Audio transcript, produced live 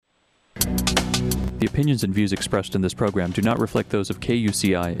The opinions and views expressed in this program do not reflect those of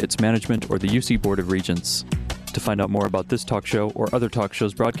KUCI, its management, or the UC Board of Regents. To find out more about this talk show or other talk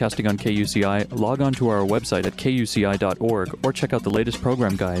shows broadcasting on KUCI, log on to our website at kuci.org or check out the latest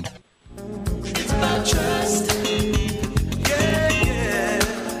program guide. It's about trust. Yeah, yeah.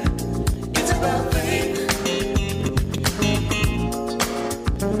 It's about faith.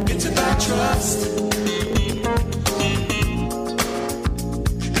 It's about trust.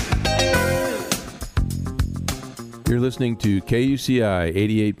 You're listening to KUCI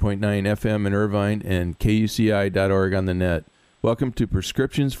 88.9 FM in Irvine and KUCI.org on the net. Welcome to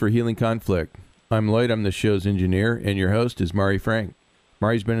Prescriptions for Healing Conflict. I'm Lloyd, I'm the show's engineer, and your host is Mari Frank.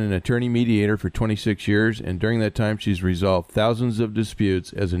 Mari's been an attorney mediator for 26 years, and during that time she's resolved thousands of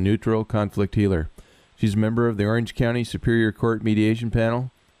disputes as a neutral conflict healer. She's a member of the Orange County Superior Court Mediation Panel,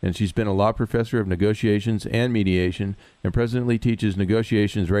 and she's been a law professor of negotiations and mediation, and presently teaches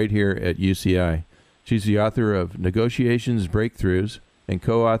negotiations right here at UCI. She's the author of Negotiations Breakthroughs and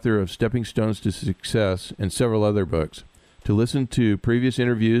co-author of Stepping Stones to Success and several other books. To listen to previous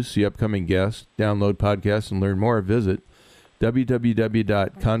interviews, see upcoming guests, download podcasts, and learn more, visit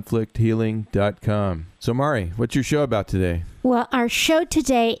www.conflicthealing.com. So, Mari, what's your show about today? Well, our show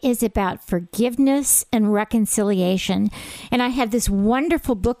today is about forgiveness and reconciliation. And I have this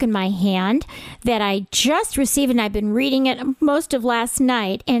wonderful book in my hand that I just received, and I've been reading it most of last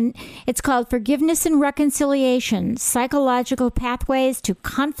night. And it's called Forgiveness and Reconciliation, Psychological Pathways to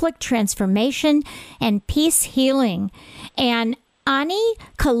Conflict Transformation and Peace Healing. And Ani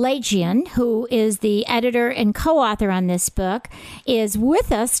Kalajian, who is the editor and co-author on this book, is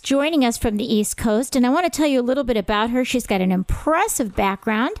with us, joining us from the East Coast. And I want to tell you a little bit about her. She's got an impressive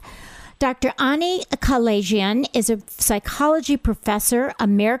background. Dr. Ani Kalajian is a psychology professor,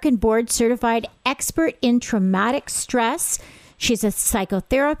 American board certified expert in traumatic stress. She's a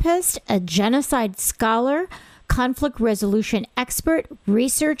psychotherapist, a genocide scholar, conflict resolution expert,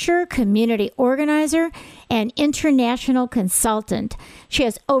 researcher, community organizer, and international consultant. She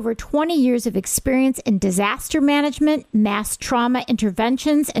has over 20 years of experience in disaster management, mass trauma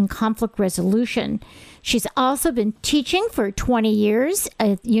interventions, and conflict resolution. She's also been teaching for 20 years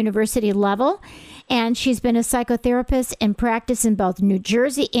at university level, and she's been a psychotherapist in practice in both New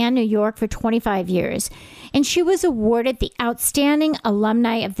Jersey and New York for 25 years. And she was awarded the Outstanding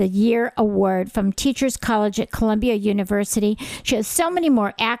Alumni of the Year Award from Teachers College at Columbia University. She has so many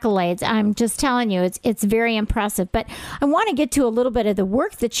more accolades. I'm just telling you, it's very impressive. But I want to get to a little bit of the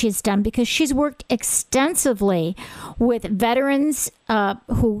work that she's done, because she's worked extensively with veterans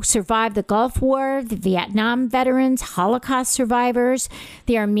who survived the Gulf War, the Vietnam veterans, Holocaust survivors,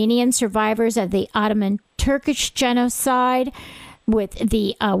 the Armenian survivors of the Ottoman Turkish genocide, with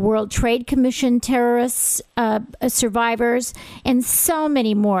the World Trade Commission terrorists, survivors, and so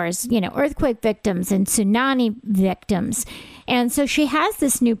many more, earthquake victims and tsunami victims. And so she has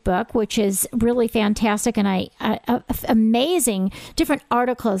this new book, which is really fantastic, and amazing different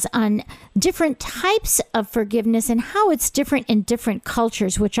articles on different types of forgiveness and how it's different in different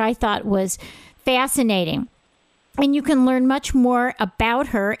cultures, which I thought was fascinating. And you can learn much more about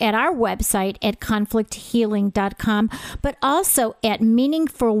her at our website at conflicthealing.com, but also at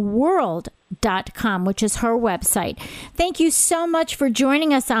meaningfulworld.com, which is her website. Thank you so much for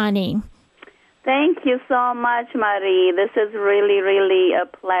joining us, Ani. Thank you so much, Marie. This is really, really a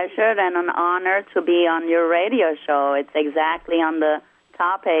pleasure and an honor to be on your radio show. It's exactly on the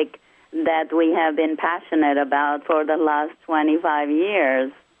topic that we have been passionate about for the last 25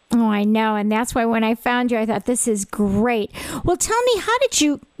 years. Oh, I know. And that's why when I found you, I thought, this is great. Well, tell me, how did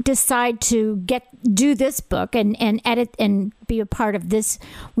you decide to do this book and edit and be a part of this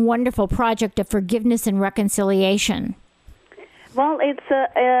wonderful project of forgiveness and reconciliation? Well, it's a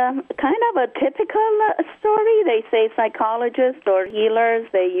kind of a typical story. They say psychologists or healers,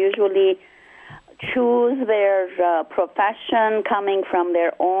 they usually choose their profession coming from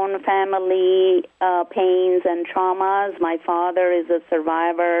their own family pains and traumas. My father is a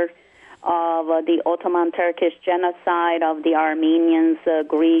survivor of the Ottoman Turkish genocide of the Armenians,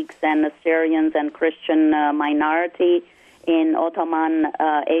 Greeks, and Assyrians and Christian minority in Ottoman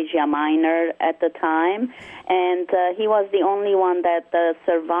Asia Minor at the time. And he was the only one that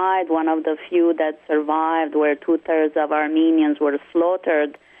survived, one of the few that survived, where two-thirds of Armenians were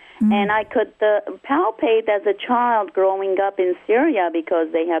slaughtered. Mm-hmm. And I could palpate as a child growing up in Syria, because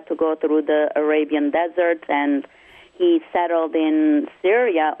they had to go through the Arabian desert, and he settled in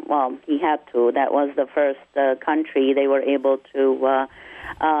Syria. Well, he had to. That was the first country they were able to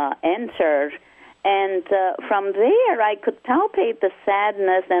enter. And from there, I could palpate the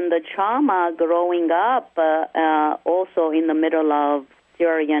sadness and the trauma growing up also in the middle of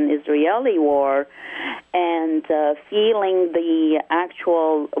Syrian-Israeli war, and feeling the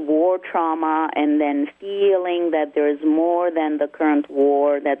actual war trauma, and then feeling that there is more than the current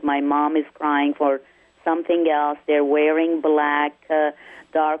war, that my mom is crying for something else. They're wearing black,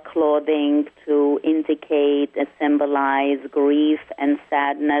 dark clothing to indicate and symbolize grief and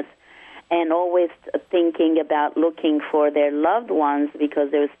sadness, and always thinking about looking for their loved ones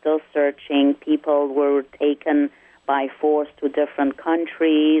because they're still searching. People were taken by force to different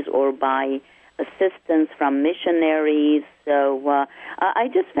countries or by assistance from missionaries. So I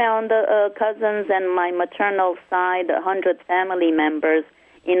just found cousins and my maternal side, 100 family members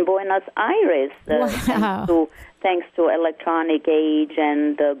in Buenos Aires, wow. thanks to electronic age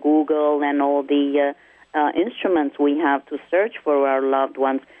and Google and all the instruments we have to search for our loved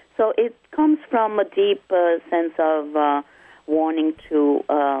ones. So it comes from a deep sense of wanting to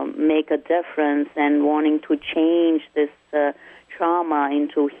make a difference and wanting to change this trauma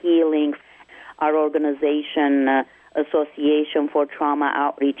into healing. Our organization, Association for Trauma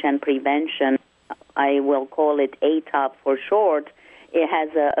Outreach and Prevention, I will call it ATOP for short, it has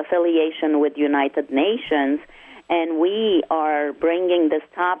an affiliation with United Nations, and we are bringing this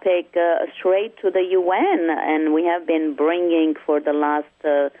topic straight to the UN, and we have been bringing for the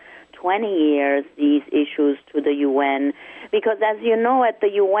last 20 years these issues to the UN, because as you know, at the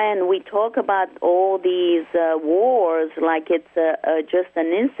UN, we talk about all these wars like it's just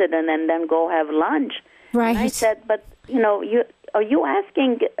an incident and then go have lunch. Right. And I said, but, you're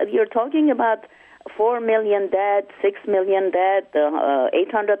talking about 4 million dead, 6 million dead,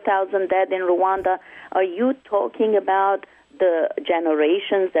 800,000 dead in Rwanda. Are you talking about the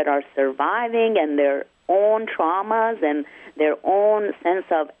generations that are surviving and their own traumas and their own sense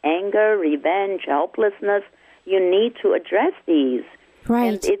of anger, revenge, helplessness? You need to address these.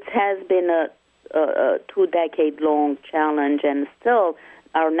 Right. And it has been a 2-decade-long challenge, and still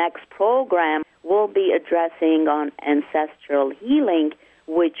our next program will be addressing on ancestral healing,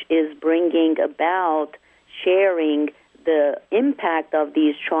 which is bringing about sharing the impact of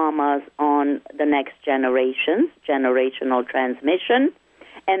these traumas on the next generations, generational transmission,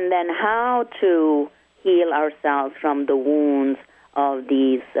 and then how to heal ourselves from the wounds of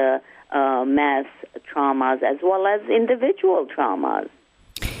these mass traumas as well as individual traumas.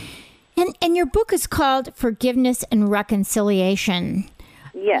 And your book is called Forgiveness and Reconciliation.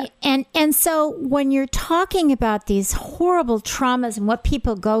 Yes. And so when you're talking about these horrible traumas and what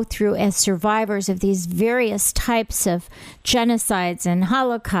people go through as survivors of these various types of genocides and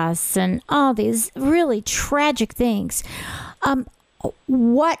holocausts and all these really tragic things,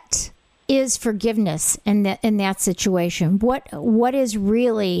 what is forgiveness in that situation? What is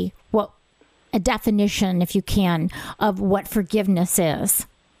really a definition, if you can, of what forgiveness is?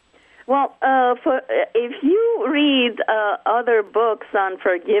 Well, if you read other books on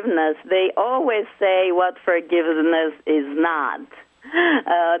forgiveness, they always say what forgiveness is not.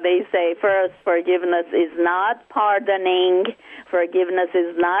 They say, first, forgiveness is not pardoning. Forgiveness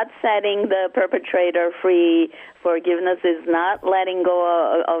is not setting the perpetrator free. Forgiveness is not letting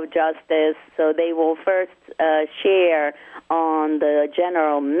go of justice. So they will first share on the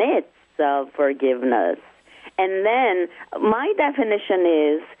general myths of forgiveness. And then my definition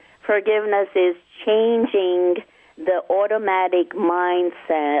is, forgiveness is changing the automatic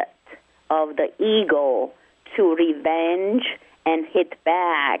mindset of the ego to revenge and hit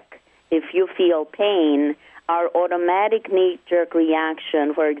back. If you feel pain, our automatic knee-jerk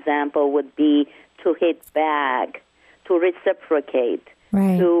reaction, for example, would be to hit back, to reciprocate,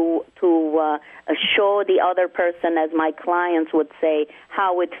 right. to show the other person, as my clients would say,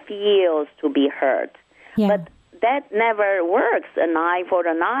 how it feels to be hurt. Yeah. But that never works. An eye for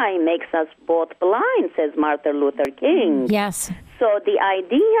an eye makes us both blind, says Martin Luther King. Yes. So the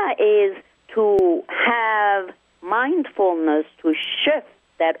idea is to have mindfulness to shift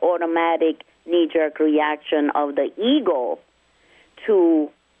that automatic knee-jerk reaction of the ego to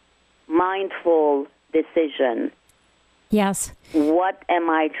mindful decision. Yes. What am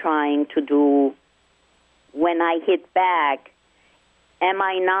I trying to do when I hit back? Am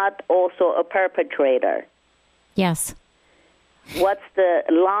I not also a perpetrator? Yes. What's the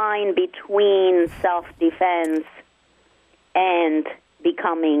line between self-defense and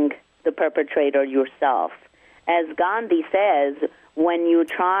becoming the perpetrator yourself? As Gandhi says, when you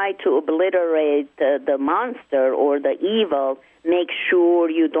try to obliterate the monster or the evil, make sure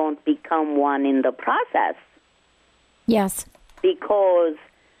you don't become one in the process. Yes. Because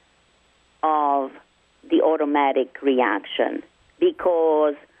of the automatic reaction.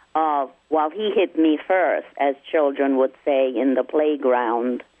 Because of, well, he hit me first, as children would say in the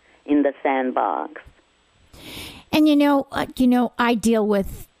playground, in the sandbox. And I deal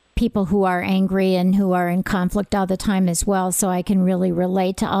with people who are angry and who are in conflict all the time as well, so I can really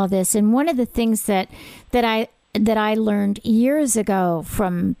relate to all this. And one of the things that I learned years ago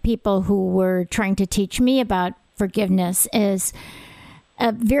from people who were trying to teach me about forgiveness is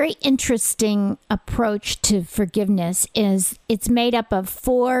a very interesting approach to forgiveness. Is it's made up of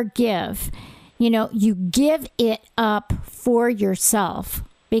forgive. You give it up for yourself.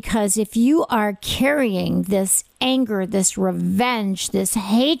 Because if you are carrying this anger, this revenge, this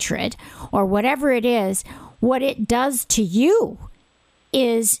hatred, or whatever it is, what it does to you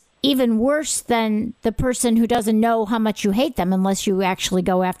is even worse than the person who doesn't know how much you hate them unless you actually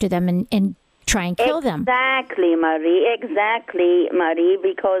go after them and try and kill them. Exactly, Marie,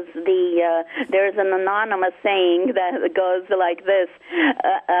 because there's an anonymous saying that goes like this: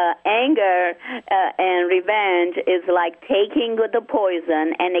 anger and revenge is like taking the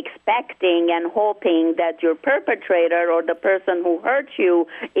poison and expecting and hoping that your perpetrator or the person who hurt you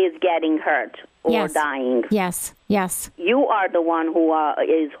is getting hurt or dying. Yes. You are the one who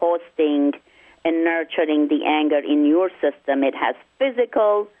is hosting and nurturing the anger in your system. It has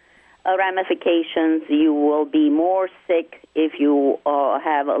physical ramifications. You will be more sick if you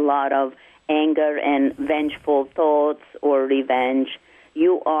have a lot of anger and vengeful thoughts or revenge.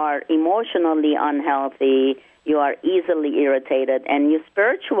 You are emotionally unhealthy. You are easily irritated, and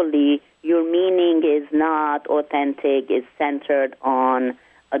spiritually, your meaning is not authentic. It's centered on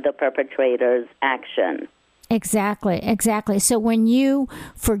the perpetrator's action. Exactly. So when you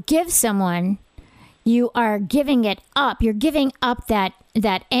forgive someone, you are giving it up. You're giving up that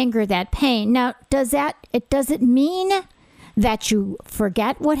anger, that pain. Now, does it mean that you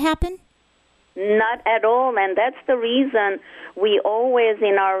forget what happened? Not at all, and that's the reason we always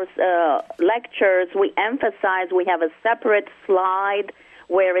in our lectures, we emphasize we have a separate slide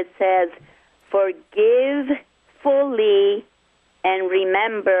where it says, forgive fully and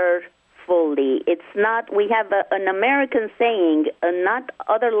remember fully. It's not, we have an American saying, not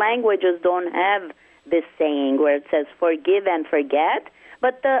other languages don't have this saying where it says forgive and forget.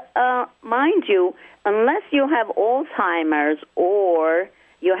 But mind you, unless you have Alzheimer's or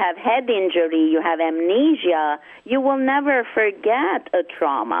you have head injury, you have amnesia, you will never forget a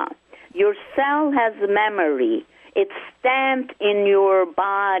trauma. Your cell has memory. It's stamped in your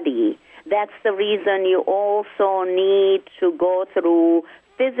body. That's the reason you also need to go through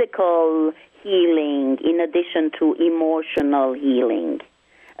physical healing in addition to emotional healing.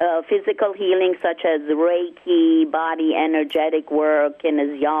 Physical healing such as Reiki, body energetic work,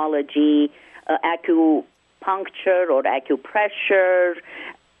 kinesiology, acupuncture or acupressure,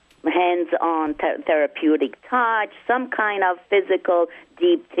 hands-on therapeutic touch, some kind of physical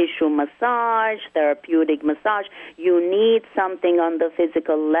deep tissue massage, therapeutic massage. You need something on the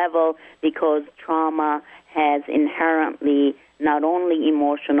physical level because trauma has inherently not only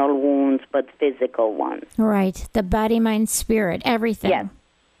emotional wounds but physical ones. Right. The body, mind, spirit, everything.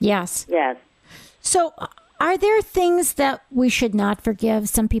 Yes. So are there things that we should not forgive?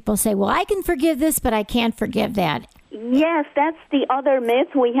 Some people say, well, I can forgive this, but I can't forgive that. Yes, that's the other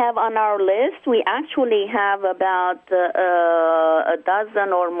myth we have on our list. We actually have about a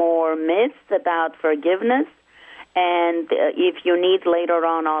dozen or more myths about forgiveness. And if you need later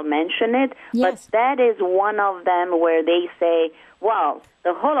on, I'll mention it. Yes. But that is one of them where they say, well,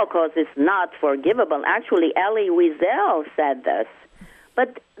 the Holocaust is not forgivable. Actually, Elie Wiesel said this.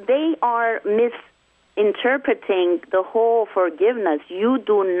 But they are misinterpreting the whole forgiveness. We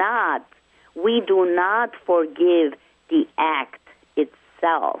do not forgive the act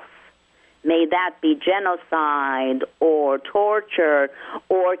itself. May that be genocide or torture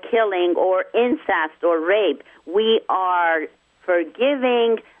or killing or incest or rape. We are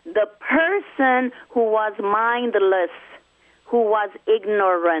forgiving the person who was mindless, who was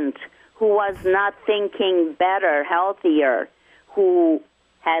ignorant, who was not thinking better, healthier, who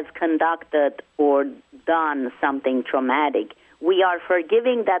has conducted or done something traumatic. We are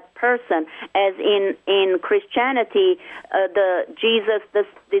forgiving that person, as in Christianity, the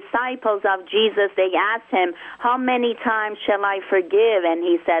disciples of Jesus, they asked him, how many times shall I forgive? And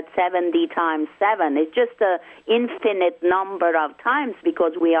he said 70 times 7. It's just an infinite number of times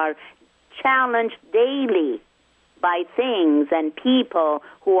because we are challenged daily by things and people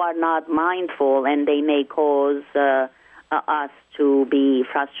who are not mindful, and they may cause us to be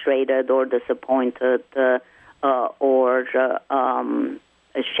frustrated or disappointed or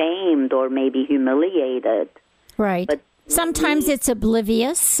ashamed or maybe humiliated. Right. But sometimes it's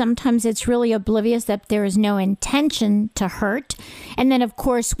oblivious. Sometimes it's really oblivious that there is no intention to hurt. And then, of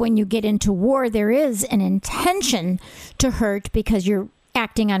course, when you get into war, there is an intention to hurt because you're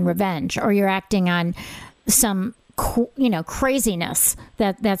acting on revenge or you're acting on some craziness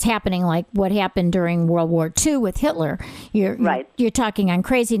that's happening, like what happened during World War II with Hitler. You're talking on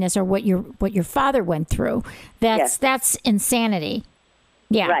craziness, or what your father went through. That's insanity.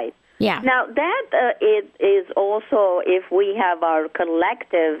 Yeah. Right. Yeah. Now that is also, if we have our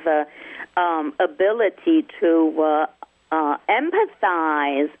collective ability to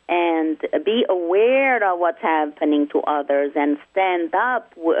empathize and be aware of what's happening to others and stand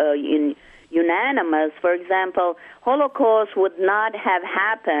up unanimous. For example, Holocaust would not have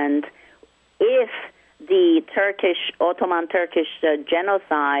happened if the Ottoman Turkish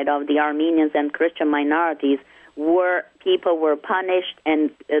genocide of the Armenians and Christian minorities people were punished, and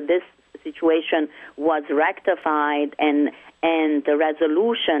this situation was rectified and the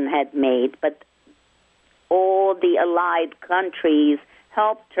resolution had made. But all the allied countries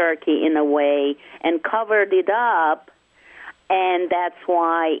helped Turkey in a way and covered it up, and that's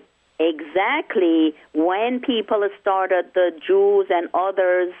why exactly when people started, the Jews and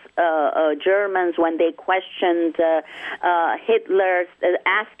others, Germans, when they questioned Hitler,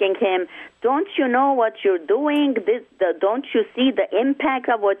 asking him, don't you know what you're doing? Don't you see the impact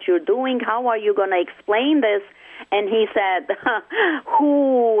of what you're doing? How are you going to explain this? And he said,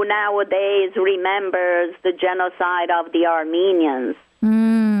 who nowadays remembers the genocide of the Armenians?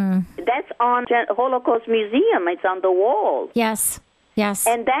 That's on Holocaust Museum. It's on the wall. Yes.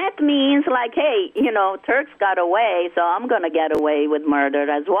 And that means, like, hey, Turks got away, so I'm going to get away with murder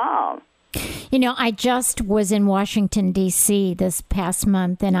as well. I just was in Washington, D.C. this past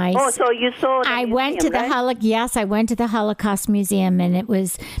month, and so you saw the I museum, went to the right? I went to the Holocaust Museum, and it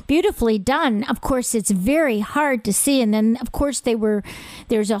was beautifully done. Of course, it's very hard to see, and then, of course,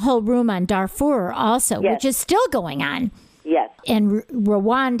 there's a whole room on Darfur also, which is still going on. Yes. And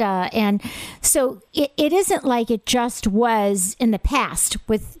Rwanda. And so it isn't like it just was in the past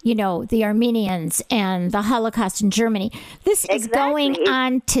with, the Armenians and the Holocaust in Germany. This is going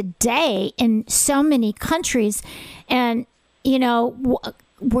on today in so many countries. And,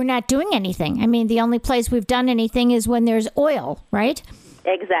 we're not doing anything. I mean, the only place we've done anything is when there's oil, right?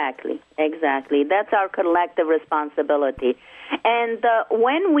 Exactly. That's our collective responsibility. And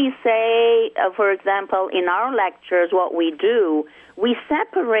when we say, for example, in our lectures, what we do, we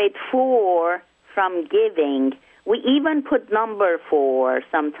separate for from giving. We even put number 4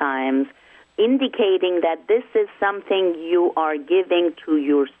 sometimes, indicating that this is something you are giving to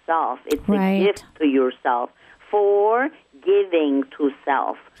yourself. It's a gift to yourself. For giving to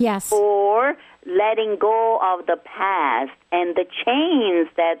self. Yes. For letting go of the past and the chains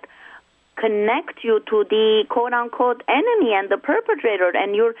that connect you to the quote-unquote enemy and the perpetrator,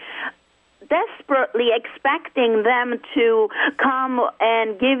 and you're desperately expecting them to come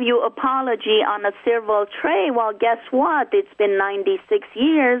and give you apology on a silver tray. Well, guess what? It's been 96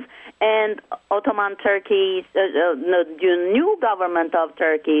 years, and Ottoman Turkey, the new government of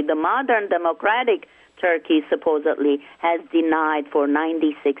Turkey, the modern democratic Turkey, supposedly has denied for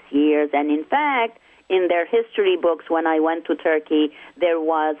 96 years. And in fact, in their history books, when I went to Turkey, there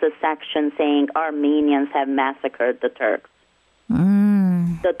was a section saying Armenians have massacred the Turks.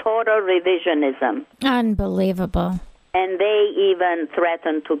 The total revisionism. Unbelievable. And they even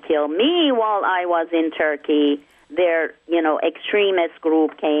threatened to kill me while I was in Turkey. Their, extremist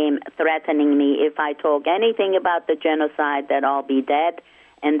group came threatening me if I talk anything about the genocide that I'll be dead.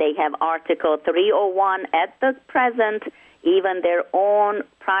 And they have Article 301 at the present. Even their own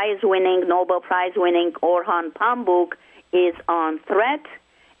Nobel Prize-winning Orhan Pamuk is on threat,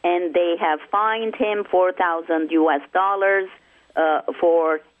 and they have fined him $4,000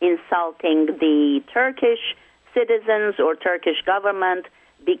 for insulting the Turkish citizens or Turkish government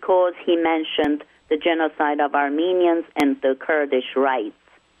because he mentioned the genocide of Armenians and the Kurdish rights,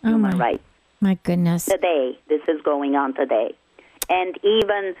 human rights. My goodness. Today, this is going on today. And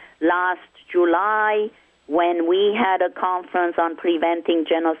even last July, when we had a conference on preventing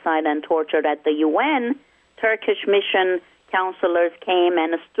genocide and torture at the UN, Turkish mission counselors came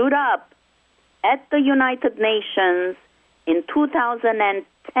and stood up at the United Nations in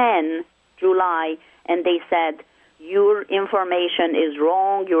 2010, July, and they said, your information is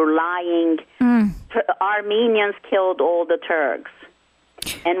wrong, you're lying. Armenians killed all the Turks.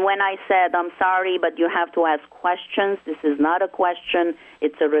 And when I said, I'm sorry, but you have to ask questions, this is not a question,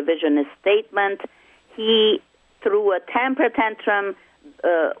 it's a revisionist statement, he threw a temper tantrum,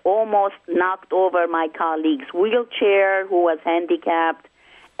 almost knocked over my colleague's wheelchair, who was handicapped,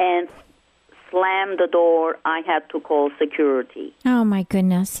 and slammed the door. I had to call security. Oh, my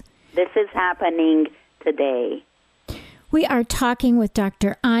goodness. This is happening today. We are talking with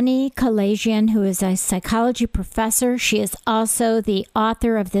Dr. Ani Kalajian, who is a psychology professor. She is also the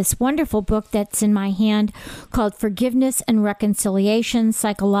author of this wonderful book that's in my hand called Forgiveness and Reconciliation,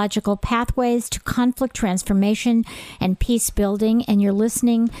 Psychological Pathways to Conflict Transformation and Peace Building. And you're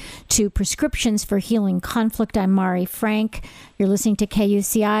listening to Prescriptions for Healing Conflict. I'm Mari Frank. You're listening to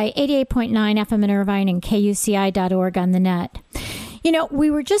KUCI 88.9 FM in Irvine and KUCI.org on the net. You know,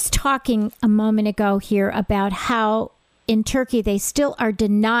 we were just talking a moment ago here about how in Turkey, they still are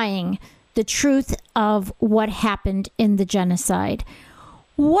denying the truth of what happened in the genocide.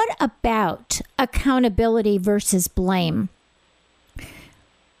 What about accountability versus blame?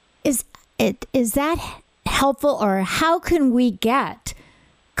 Is that helpful, or how can we get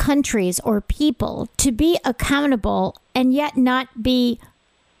countries or people to be accountable and yet not be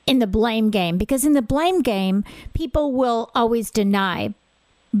in the blame game? Because in the blame game, people will always deny,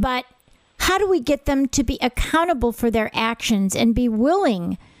 but how do we get them to be accountable for their actions and be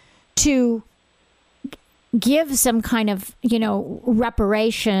willing to give some kind of,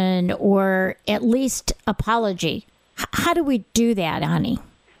 reparation or at least apology? How do we do that, Ani?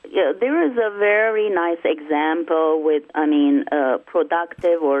 Yeah, there is a very nice example with,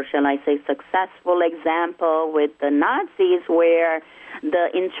 productive, or shall I say successful example with the Nazis, where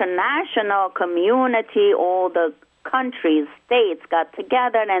the international community, all the countries, states got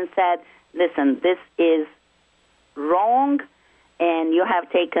together and said, listen, this is wrong, and you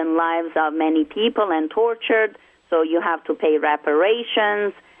have taken lives of many people and tortured, so you have to pay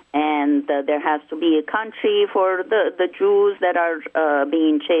reparations, and there has to be a country for the Jews that are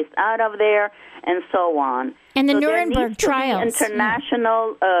being chased out of there, and so on. And the so Nuremberg trials.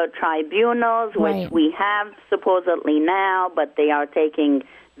 International tribunals, which right. we have supposedly now, but they are taking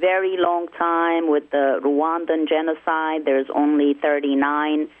very long time. With the Rwandan genocide, there's only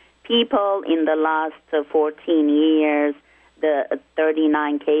 39 people in the last 14 years, the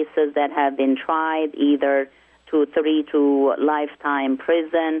 39 cases that have been tried, either to 3 to lifetime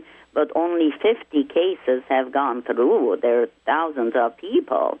prison, but only 50 cases have gone through. There are thousands of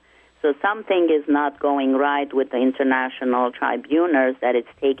people. So something is not going right with the international tribunals, that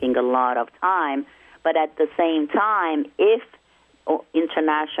it's taking a lot of time. But at the same time, if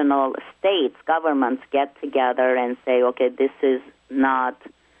international states, governments get together and say, okay, this is not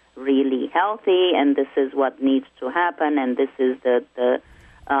really healthy, and this is what needs to happen, and this is the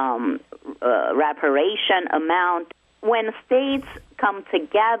reparation amount. When states come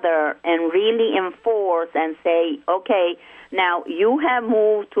together and really enforce and say, okay, now you have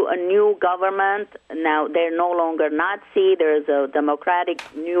moved to a new government, now they're no longer Nazi, there's a democratic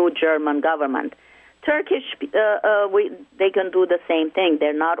new German government. Turkish, they can do the same thing.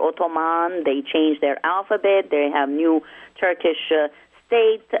 They're not Ottoman, they changed their alphabet, they have new Turkish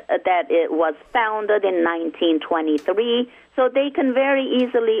state that it was founded in 1923, so they can very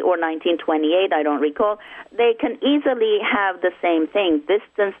easily, or 1928, I don't recall, they can easily have the same thing,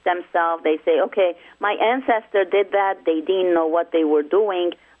 distance themselves. They say, okay, my ancestor did that, they didn't know what they were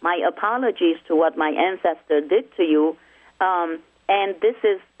doing, my apologies to what my ancestor did to you, and this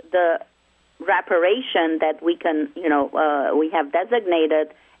is the reparation that we can, we have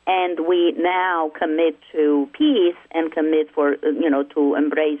designated, and we now commit to peace and commit for, to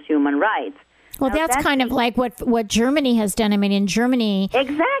embrace human rights. Well, that's kind of like what Germany has done. I mean, in Germany,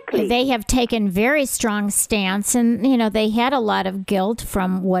 exactly, they have taken very strong stance, and they had a lot of guilt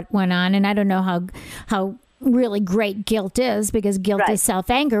from what went on, and I don't know how really great guilt is, because guilt is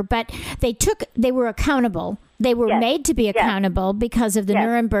self-anger, but they were accountable. They were made to be accountable because of the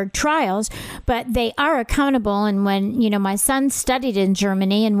Nuremberg trials, but they are accountable. And when, my son studied in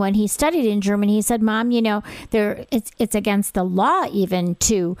Germany, and when he studied in Germany, he said, Mom, it's against the law even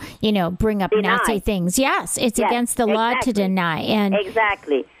to, bring up deny. Nazi things. Yes, it's against the law to deny. And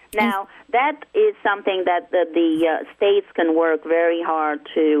exactly. Now, that is something that the states can work very hard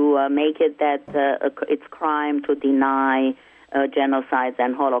to make it that it's crime to deny genocides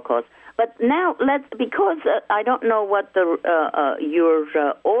and Holocaust. But now because I don't know what your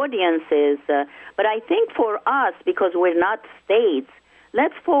audience is, but I think for us, because we're not states,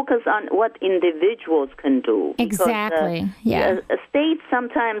 let's focus on what individuals can do. Exactly. States,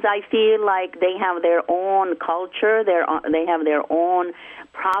 sometimes I feel like they have their own culture, they have their own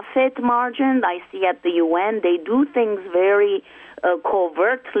profit margin. I see at the UN, they do things very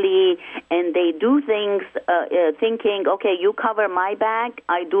covertly, and they do things thinking, okay, you cover my back,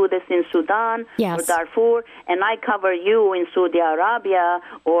 I do this in Sudan or Darfur, and I cover you in Saudi Arabia,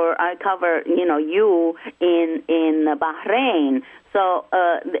 or I cover you in Bahrain. So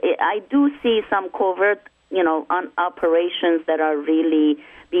I do see some covert operations that are really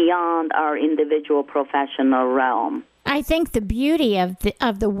beyond our individual professional realm. I think the beauty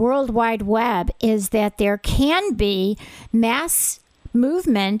of the World Wide Web is that there can be mass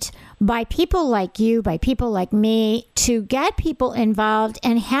movement by people like you, by people like me, to get people involved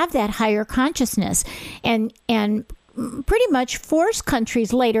and have that higher consciousness, and pretty much force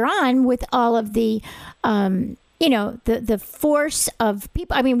countries later on with all of the the force of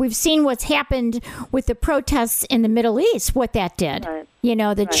people. I mean, we've seen what's happened with the protests in the Middle East, what that did. Right.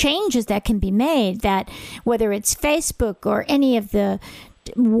 The changes that can be made, that whether it's Facebook or any of the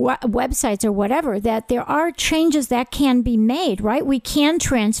websites or whatever, that there are changes that can be made, right? We can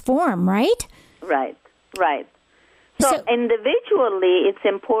transform, right? Right. So individually, it's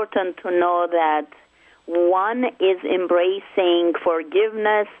important to know that one is embracing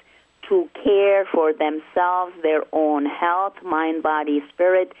forgiveness to care for themselves, their own health, mind, body,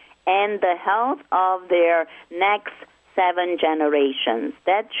 spirit, and the health of their next 7 generations.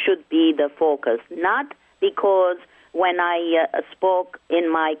 That should be the focus, not because when I spoke in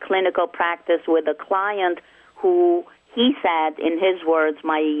my clinical practice with a client who, he said, in his words,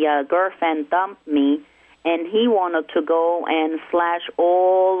 my girlfriend dumped me, and he wanted to go and slash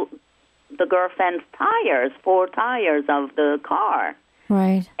all the girlfriend's tires, 4 tires of the car.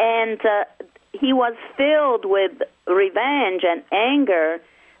 Right. And he was filled with revenge and anger.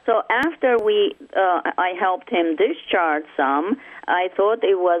 So after I helped him discharge some, I thought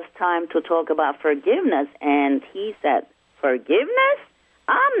it was time to talk about forgiveness. And he said, forgiveness?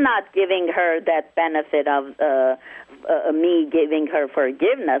 I'm not giving her that benefit of me giving her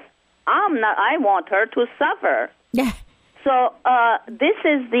forgiveness. I want her to suffer. Yeah. So this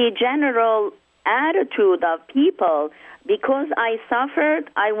is the general attitude of people. Because I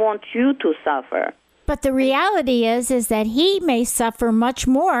suffered, I want you to suffer. But the reality is that he may suffer much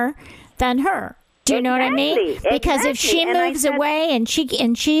more than her. Do you know what I mean? Because if she moves away and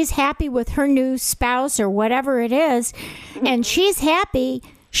she's happy with her new spouse or whatever it is, and she's happy,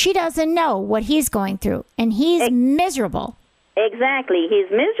 she doesn't know what he's going through, and he's miserable. Exactly.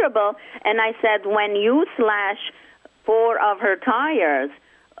 He's miserable. And I said, when you slash 4 of her tires,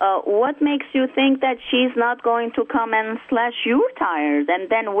 what makes you think that she's not going to come and slash your tires? And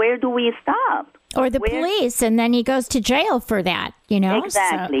then where do we stop? Or the police, and then he goes to jail for that,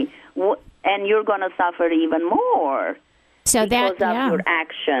 Exactly. So. And you're going to suffer even more because of your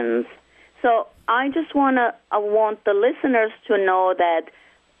actions. So I just want the listeners to know that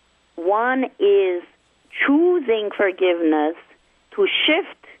one is choosing forgiveness to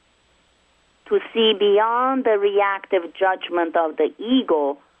shift, to see beyond the reactive judgment of the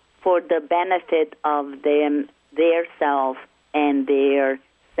ego for the benefit of them, their self, and their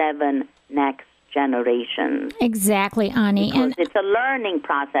 7 next generations. Exactly, Ani. Because it's a learning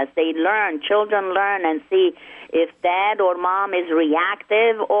process. Children learn and see if dad or mom is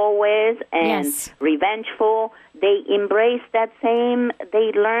reactive always and revengeful, they embrace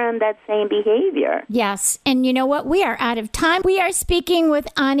they learn that same behavior. Yes, and you know what? We are out of time. We are speaking with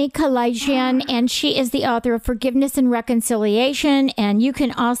Ani Kalayjian, and she is the author of Forgiveness and Reconciliation, and you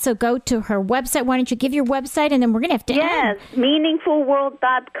can also go to her website. Why don't you give your website, and then we're going to have to end.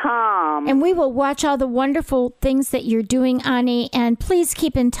 meaningfulworld.com. And we will watch all the wonderful things that you're doing, Ani, and please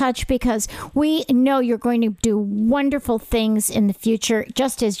keep in touch because we know you're going to do wonderful things in the future,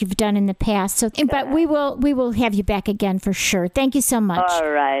 just as you've done in the past. So, but we will have you back again for sure. Thank you so much. All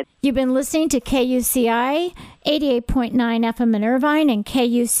right. You've been listening to KUCI 88.9 FM in Irvine and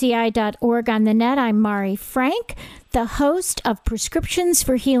KUCI.org on the net. I'm Mari Frank, the host of Prescriptions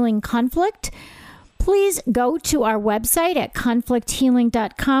for Healing Conflict. Please go to our website at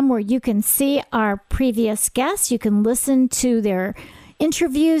conflicthealing.com where you can see our previous guests. You can listen to their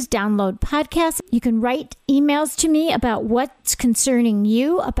interviews, download podcasts. You can write emails to me about what's concerning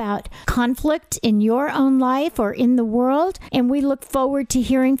you, about conflict in your own life or in the world. And we look forward to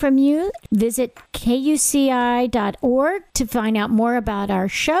hearing from you. Visit KUCI.org to find out more about our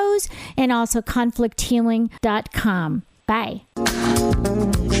shows and also conflicthealing.com. Bye.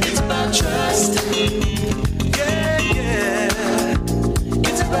 It's about trust. Yeah, yeah.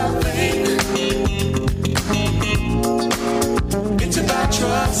 It's about faith. It's about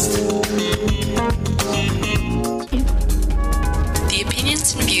trust. The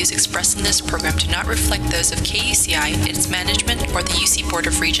opinions and views expressed in this program do not reflect those of KUCI, its management, or the UC Board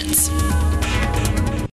of Regents.